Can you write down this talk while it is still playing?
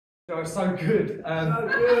Oh, so good. So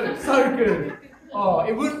good. So good. Oh,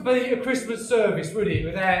 it wouldn't be a Christmas service, would it,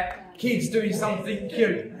 without kids doing something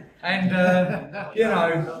cute. And, you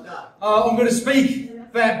know, I'm going to speak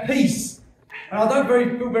about peace. And I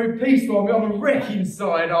don't feel very peaceful. I'm a wreck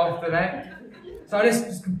inside after that. So let's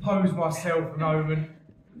just compose myself a moment.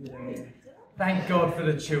 Thank God for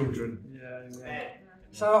the children.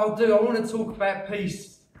 So I want to talk about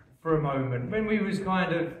peace for a moment. When we was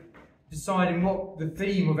kind of deciding what the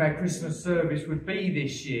theme of our Christmas service would be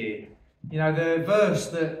this year, you know, the verse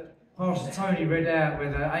that Pastor Tony read out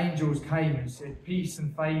where the angels came and said, "Peace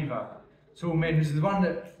and favour to all men," was the one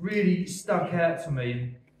that really stuck out to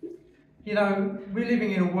me. You know, we're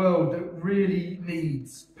living in a world that really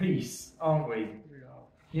needs peace, aren't we?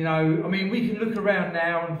 You know, I mean, we can look around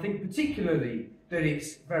now and think particularly that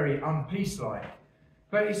it's very unpeace-like.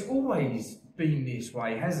 But it's always been this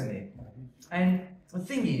way, hasn't it? And the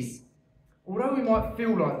thing is, although we might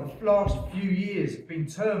feel like the last few years have been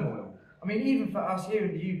turmoil, I mean, even for us here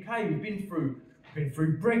in the UK, we've been through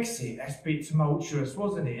Brexit. That's a bit tumultuous,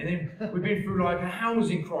 wasn't it? And then we've been through like a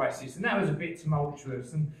housing crisis, and that was a bit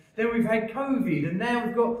tumultuous. And then we've had COVID, and now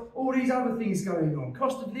we've got all these other things going on.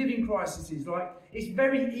 Cost of living crises. Like, it's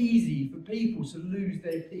very easy for people to lose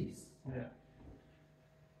their peace. Yeah.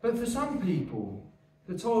 But for some people,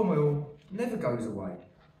 the turmoil never goes away.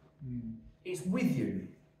 It's with you,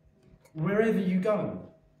 wherever you go.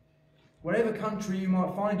 Whatever country you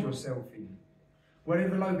might find yourself in,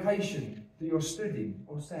 whatever location that you're stood in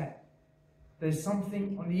or sat, there's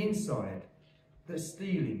something on the inside that's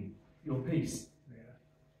stealing your peace. Yeah.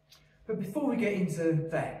 But before we get into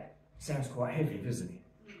that, it sounds quite heavy, doesn't it?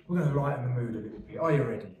 We're going to lighten the mood a little bit. Are you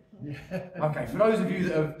ready? Yeah. Okay, for those of you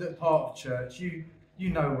that are part of church, you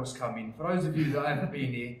know what's coming. For those of you that haven't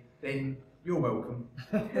been here, then you're welcome.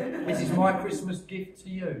 This is my Christmas gift to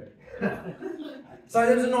you. So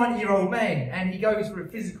there was a 90-year-old man, and he goes for a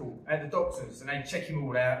physical at the doctor's, and they check him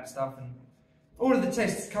all out and stuff, and all of the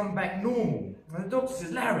tests come back normal. And the doctor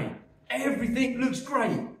says, "Larry, everything looks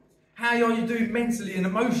great. How are you doing mentally and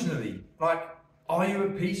emotionally? Like, are you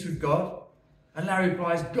at peace with God?" And Larry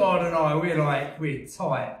replies, "God and I, we're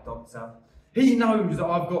tight, doctor. He knows that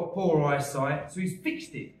I've got poor eyesight, so he's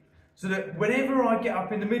fixed it. So that whenever I get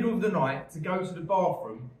up in the middle of the night to go to the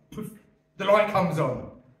bathroom, the light comes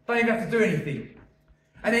on. Don't even have to do anything.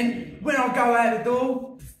 And then when I go out the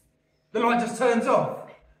door, the light just turns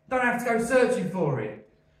off. Don't have to go searching for it."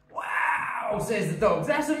 "Wow," says the dog.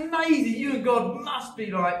 "That's amazing. You and God must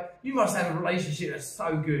be like, you must have a relationship that's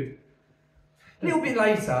so good." A little bit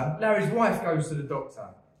later, Larry's wife goes to the doctor.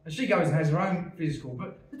 And she goes and has her own physical.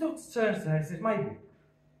 But the doctor turns to her and says, "Mabel,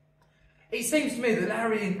 it seems to me that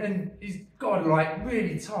Larry and his God are like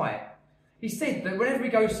really tight. He said that whenever he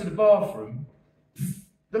goes to the bathroom,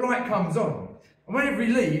 the light comes on. And whenever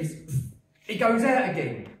he leaves, it goes out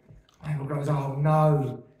again." Mabel goes, "Oh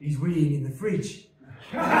no, he's weeing in the fridge."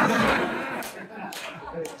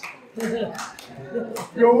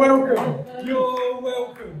 You're welcome. You're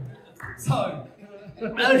welcome. So,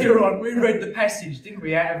 earlier on, we read the passage, didn't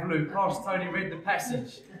we, out of Luke? Pastor Tony read the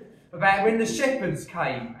passage about when the shepherds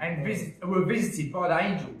came and were visited by the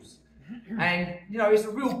angels. And, you know, it's a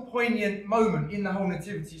real poignant moment in the whole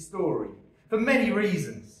nativity story for many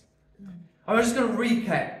reasons. I'm just going to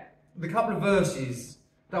recap the couple of verses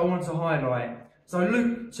that I want to highlight. So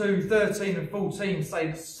Luke 2:13 and 14 say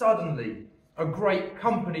that suddenly a great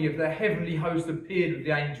company of the heavenly host appeared with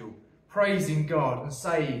the angel, praising God and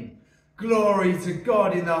saying, "Glory to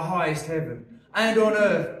God in the highest heaven, and on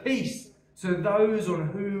earth peace to those on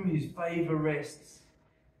whom his favour rests."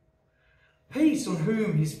 Peace on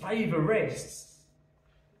whom his favour rests.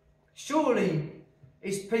 Surely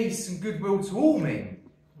it's peace and goodwill to all men,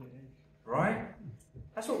 right?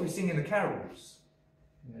 That's what we sing in the carols.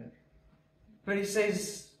 Yeah. But it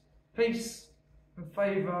says peace and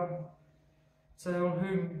favour to on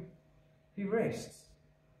whom he rests.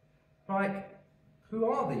 Like, who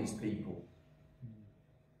are these people?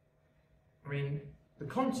 I mean, the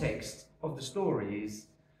context of the story is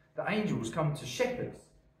the angels come to shepherds.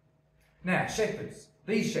 Now, shepherds,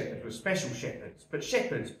 these shepherds were special shepherds, but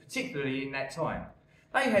shepherds, particularly in that time,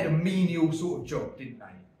 they had a menial sort of job, didn't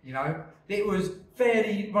they? You know, it was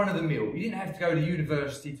fairly run-of-the-mill. You didn't have to go to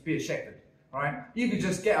university to be a shepherd, right? You could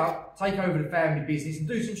just get up, take over the family business and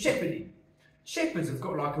do some shepherding. Shepherds have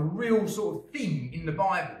got like a real sort of thing in the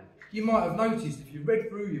Bible. You might have noticed if you read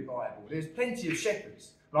through your Bible, there's plenty of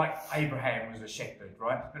shepherds. Like Abraham was a shepherd,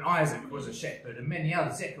 right? And Isaac was a shepherd, and many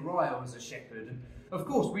others. Zechariah was a shepherd. And of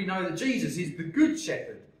course, we know that Jesus is the good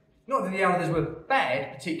shepherd. Not that the others were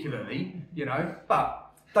bad, particularly, you know,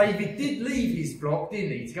 but David did leave his flock,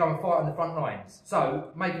 didn't he, to go and fight on the front lines.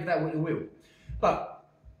 So, make of that what you will. But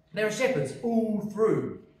there are shepherds all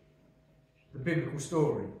through the biblical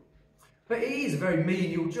story. But it is a very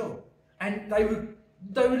menial job. And they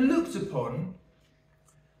were looked upon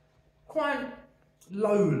quite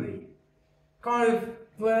lowly. Kind of,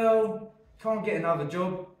 well, can't get another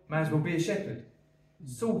job, may as well be a shepherd.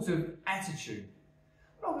 Sort of attitude.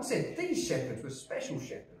 Like I said, these shepherds were special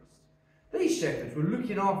shepherds. These shepherds were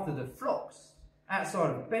looking after the flocks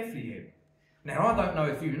outside of Bethlehem. Now, I don't know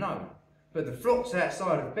if you know, but the flocks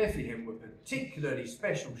outside of Bethlehem were particularly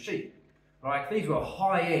special sheep. Like, these were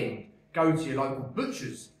high-end, go to your local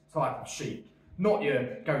butcher's type of sheep. Not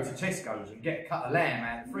your go to Tesco's and get a cut of lamb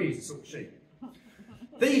out of the freezer sort of sheep.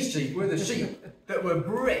 These sheep were the sheep that were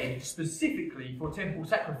bred specifically for temple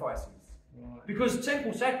sacrifices. Because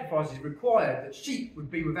temple sacrifices required that sheep would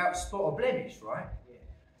be without spot or blemish, right?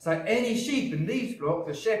 So any sheep in these flocks,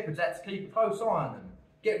 the shepherds had to keep a close eye on them,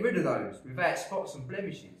 get rid of those without spots and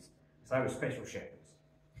blemishes. So they were special shepherds.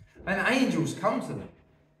 And angels come to them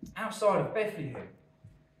outside of Bethlehem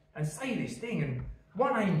and say this thing, and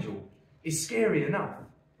one angel is scary enough.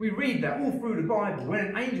 We read that all through the Bible. When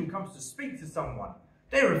an angel comes to speak to someone,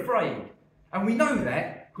 they're afraid. And we know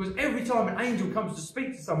that because every time an angel comes to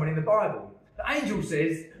speak to someone in the Bible, the angel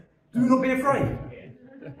says, do not be afraid.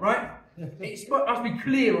 Right? It must be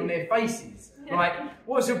clear on their faces. Like,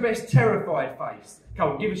 what's your best terrified face?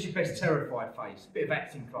 Come on, give us your best terrified face. Bit of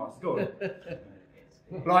acting class. Go on.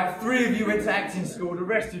 Like, 3 of you went to acting school, the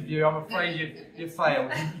rest of you, I'm afraid you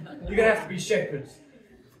failed. You're going to have to be shepherds.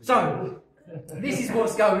 So, this is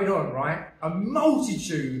what's going on, right? A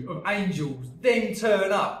multitude of angels then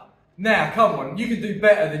turn up. Now, come on, you can do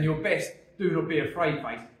better than your best do not be afraid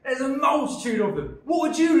face. There's a multitude of them. What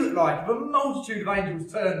would you look like if a multitude of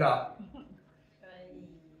angels turned up?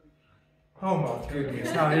 Oh my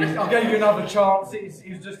goodness. No, I gave you another chance. It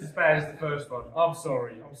was just as bad as the first one. I'm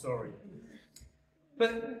sorry.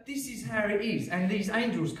 But this is how it is. And these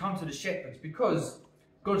angels come to the shepherds because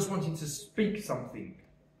God's wanting to speak something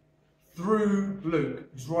through Luke,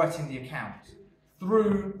 who's writing the account,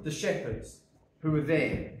 through the shepherds who were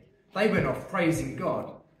there. They went off praising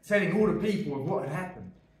God, telling all the people of what had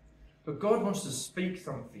happened. But God wants to speak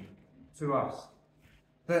something to us.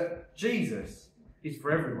 That Jesus is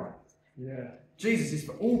for everyone. Yeah. Jesus is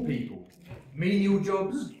for all people. Menial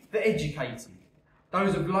jobs, the educated.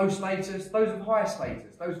 Those of low status, those of high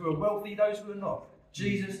status. Those who are wealthy, those who are not.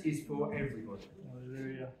 Jesus is for everybody.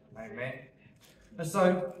 Hallelujah. Amen. And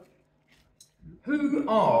so, who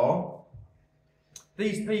are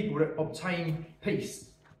these people that obtain peace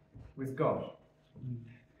with God?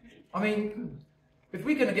 I mean, if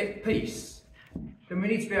we're going to get peace, then we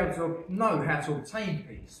need to be able to know how to obtain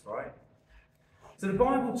peace, right? So the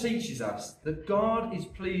Bible teaches us that God is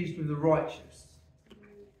pleased with the righteous.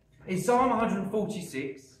 In Psalm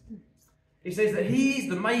 146, it says that He is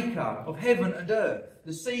the maker of heaven and earth,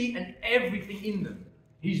 the sea and everything in them.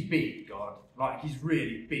 He's big, God. Like, He's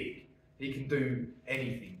really big. He can do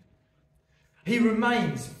anything. He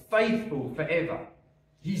remains faithful forever.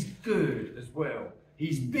 He's good as well.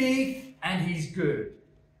 He's big and He's good.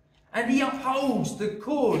 And He upholds the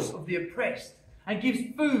cause of the oppressed and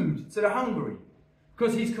gives food to the hungry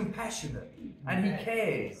because He's compassionate and He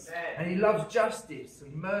cares and He loves justice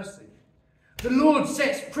and mercy. The Lord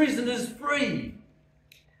sets prisoners free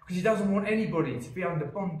because He doesn't want anybody to be under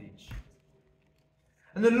bondage.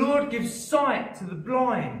 And the Lord gives sight to the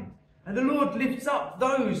blind, and the Lord lifts up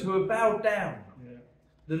those who are bowed down.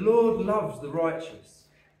 The Lord loves the righteous.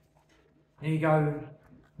 And you go,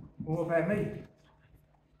 well, what about me?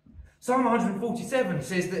 Psalm 147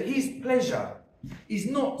 says that His pleasure is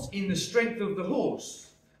not in the strength of the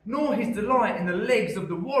horse, nor His delight in the legs of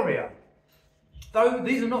the warrior. Though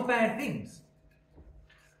these are not bad things.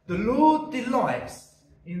 The Lord delights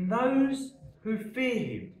in those who fear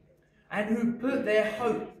Him and who put their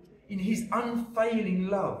hope in His unfailing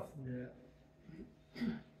love. Yeah.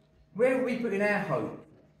 Where are we putting our hope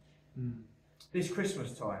this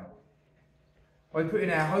Christmas time? Are we putting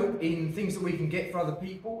our hope in things that we can get for other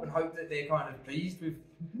people and hope that they're kind of pleased with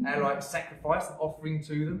our sacrifice and offering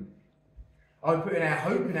to them? Are we putting our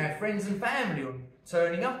hope in our friends and family on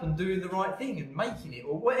turning up and doing the right thing and making it,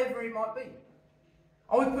 or whatever it might be?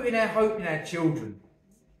 Are we putting our hope in our children,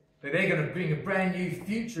 that they're going to bring a brand new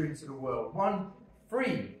future into the world, one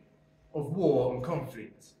free of war and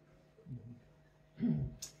conflict?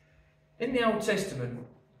 In the Old Testament,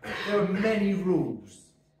 there are many rules.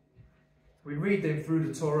 We read them through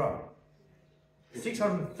the Torah.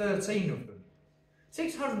 613 of them.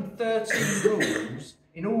 613 rules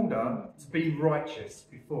in order to be righteous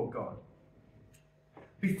before God.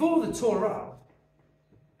 Before the Torah,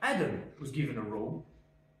 Adam was given a rule.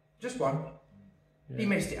 Just one. He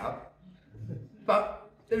messed it up. But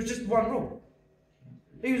there was just one rule.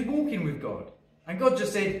 He was walking with God. And God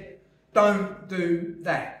just said, don't do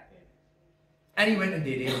that. And he went and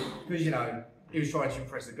did it because, you know, he was trying to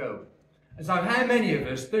impress a girl. And so how many of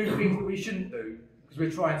us do things that we shouldn't do because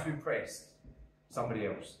we're trying to impress somebody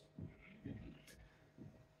else?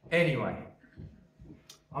 Anyway,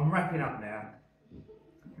 I'm wrapping up now.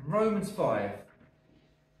 In Romans 5,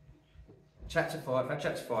 chapter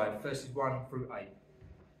 5, verses 1 through 8.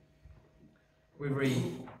 We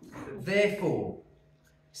read, therefore,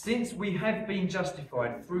 since we have been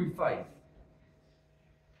justified through faith,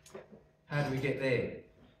 how do we get there?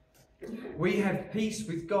 We have peace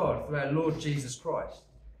with God through our Lord Jesus Christ.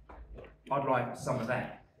 I'd like some of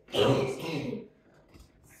that.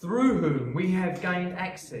 Through whom we have gained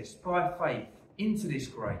access by faith into this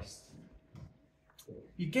grace.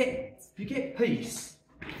 You get peace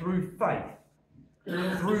through faith,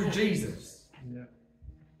 through Jesus. Yeah.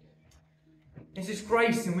 It's this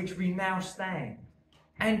grace in which we now stand.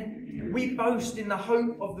 And we boast in the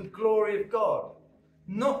hope of the glory of God.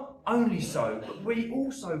 Not only so, but we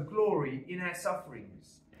also glory in our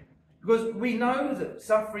sufferings. Because we know that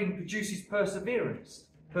suffering produces perseverance.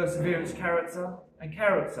 Perseverance, character, and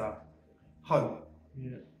character, hope.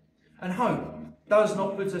 Yeah. And hope does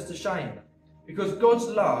not put us to shame. Because God's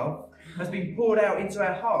love has been poured out into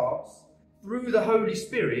our hearts through the Holy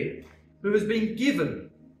Spirit, who has been given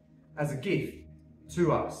as a gift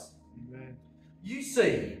to us. Amen. You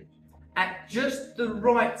see, at just the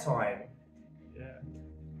right time,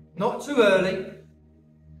 not too early,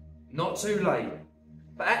 not too late,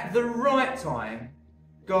 but at the right time,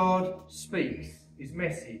 God speaks his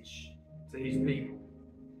message to his people.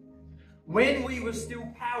 When we were still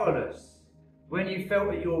powerless, when you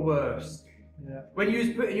felt at your worst, when you was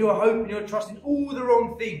putting your hope and your trust in all the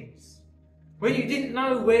wrong things, when you didn't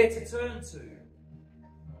know where to turn to,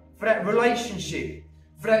 for that relationship,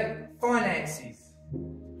 for that finances,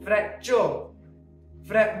 for that job,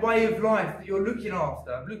 for that way of life that you're looking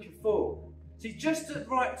after, looking for. See, just at the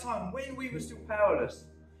right time, when we were still powerless,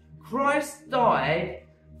 Christ died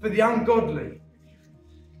for the ungodly.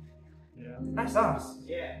 Yeah. That's us.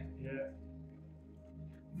 Yeah. Yeah.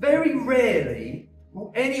 Very rarely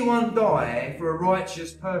will anyone die for a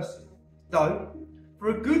righteous person. Though, for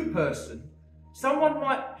a good person, someone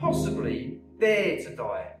might possibly dare to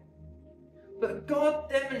die. But God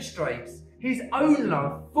demonstrates his own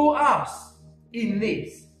love for us in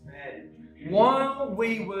this. Amen. While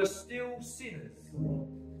we were still sinners,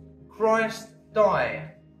 Christ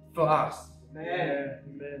died for us.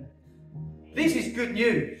 Amen. This is good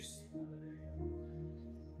news.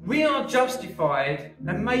 We are justified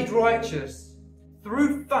and made righteous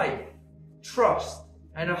through faith, trust,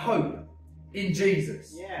 and a hope in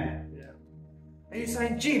Jesus. Yeah. And you're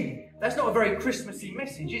saying, Jim, that's not a very Christmassy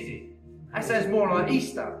message, is it? That sounds more like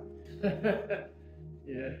Easter.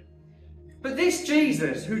 Yeah. But this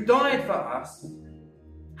Jesus who died for us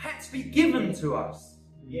had to be given to us.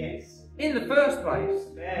 Yes. In the first place.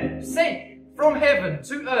 Amen. Sent from heaven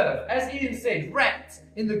to earth, as Ian said, wrapped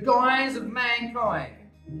in the guise of mankind,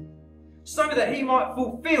 so that he might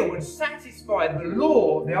fulfill and satisfy the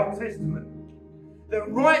law of the Old Testament, that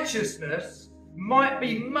righteousness might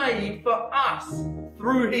be made for us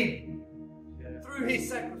through him, through his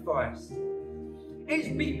sacrifice. It's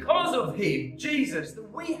because of him, Jesus,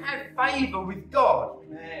 that we have favour with God.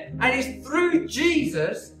 Amen. And it's through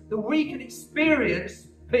Jesus that we can experience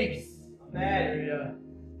peace. Amen.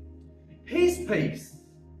 His peace.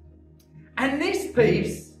 And this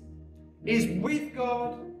peace is with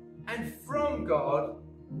God and from God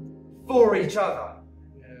for each other.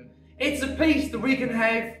 Yeah. It's a peace that we can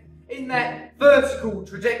have in that vertical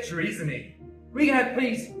trajectory, isn't it? We can have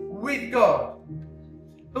peace with God.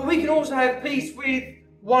 But we can also have peace with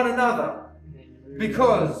one another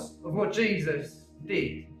because of what Jesus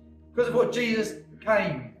did. Because of what Jesus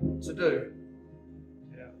came to do.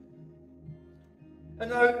 Yeah.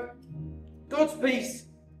 And no, God's peace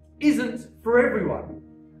isn't for everyone.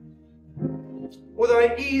 Although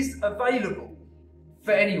it is available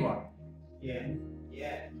for anyone. Yeah.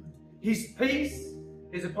 Yeah. His peace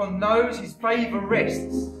is upon those his favour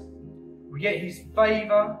rests. We get his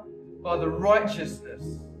favour by the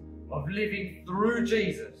righteousness of living through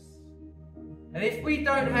Jesus. And if we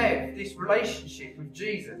don't have this relationship with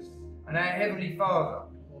Jesus and our Heavenly Father,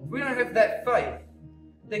 if we don't have that faith,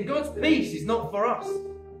 then God's peace is not for us.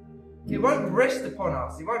 It won't rest upon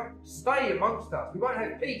us. It won't stay amongst us. We won't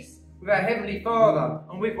have peace with our Heavenly Father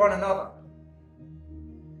and with one another.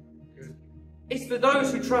 It's for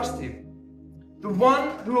those who trust him, The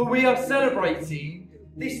one who we are celebrating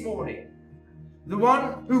this morning. The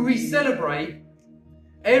one who we celebrate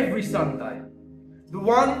every Sunday. The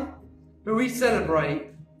one who we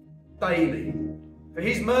celebrate daily. For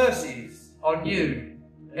his mercies are new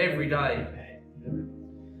every day.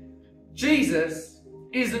 Jesus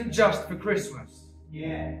isn't just for Christmas.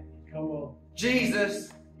 Yeah, come on. Jesus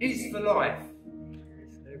is for life.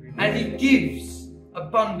 And he gives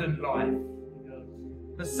abundant life.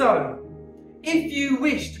 So, if you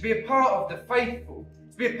wish to be a part of the faithful,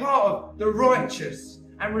 to be a part of the righteous,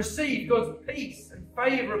 and receive God's peace and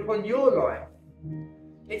favour upon your life,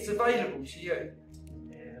 it's available to you.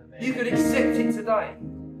 You can accept it today.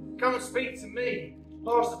 Come and speak to me,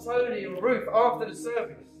 Pastor Tony or Ruth, after the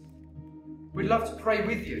service. We'd love to pray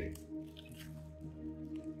with you.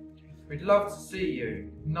 We'd love to see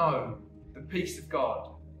you know the peace of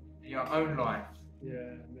God in your own life. Yeah,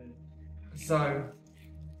 amen. So,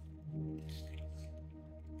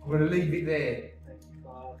 I'm going to leave it there.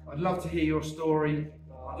 I'd love to hear your story.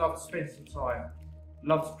 I'd love to spend some time. I'd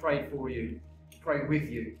love to pray for you, pray with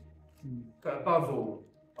you. But above all,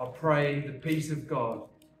 I pray the peace of God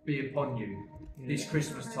be upon you this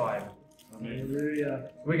Christmas time. Hallelujah.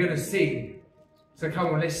 We're going to sing. So come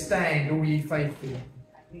on, let's stand, all ye faithful.